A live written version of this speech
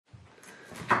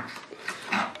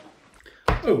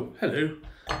Oh, hello.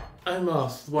 I'm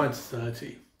Marce, the Wine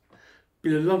Society.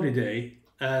 Been a lovely day,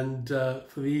 and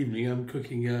for the evening I'm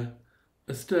cooking a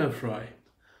stir fry.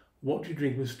 What do you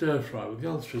drink with stir fry? Well, the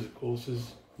answer is, of course,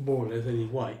 is more or less any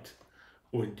white,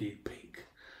 or indeed pink,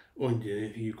 or indeed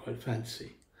anything you quite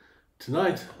fancy.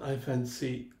 Tonight I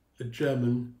fancy a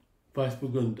German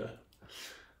Weissburgunder.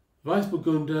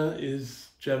 Weissburgunder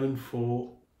is German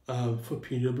for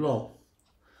Pinot Blanc.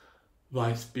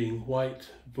 Weiss being white,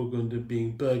 Burgunder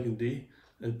being burgundy,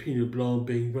 and Pinot Blanc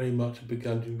being very much a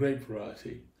Burgundian grape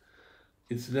variety.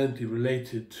 Incidentally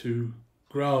related to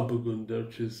Grauburgunder,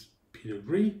 which is Pinot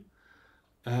Gris,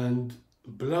 and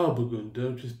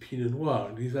Blauburgunder, which is Pinot Noir.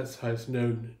 At least that's how it's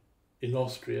known in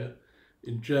Austria.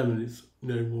 In Germany, it's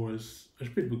known more as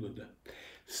Spätburgunder.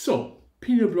 So,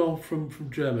 Pinot Blanc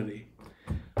from Germany.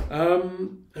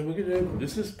 And we're going to open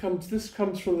this. This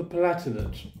comes from the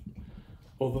Palatinate,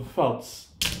 or the Pfalz,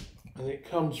 and it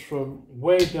comes from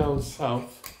way down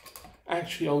south,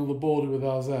 actually on the border with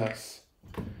Alsace.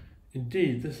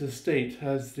 Indeed, this estate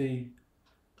has the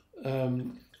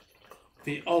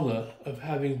honour of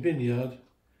having vineyard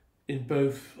in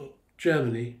both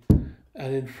Germany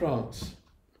and in France.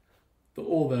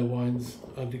 All their wines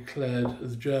are declared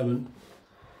as German,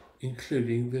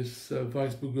 including this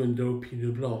Weissburgunder or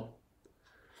Pinot Blanc.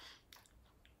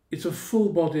 It's a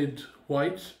full-bodied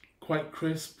white, quite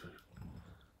crisp,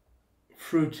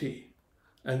 fruity,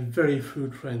 and very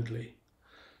food-friendly.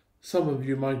 Some of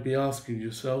you might be asking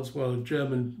yourselves, well, a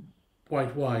German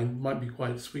white wine might be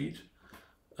quite sweet.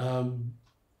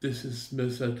 This is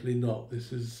most certainly not.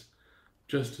 This is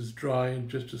just as dry and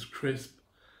just as crisp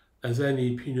as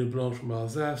any Pinot Blanc from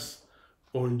Alsace,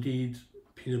 or indeed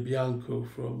Pinot Bianco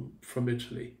from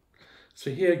Italy. So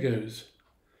here goes.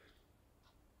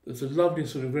 There's a lovely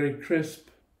sort of very crisp,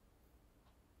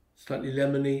 slightly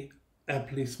lemony,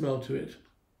 appley smell to it.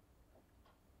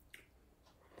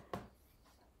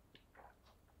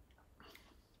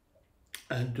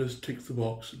 And just ticks the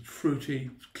box. It's fruity,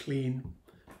 it's clean,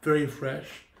 very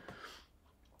fresh.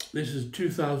 This is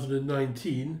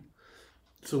 2019.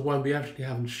 It's a wine we actually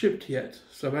haven't shipped yet,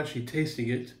 so I'm actually tasting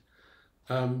it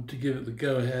to give it the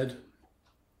go-ahead,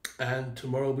 and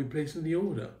tomorrow I'll be placing the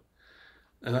order.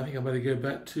 And I think I better go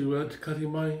back to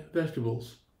cutting my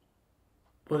vegetables.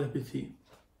 Bon appétit.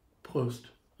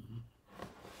 Prost.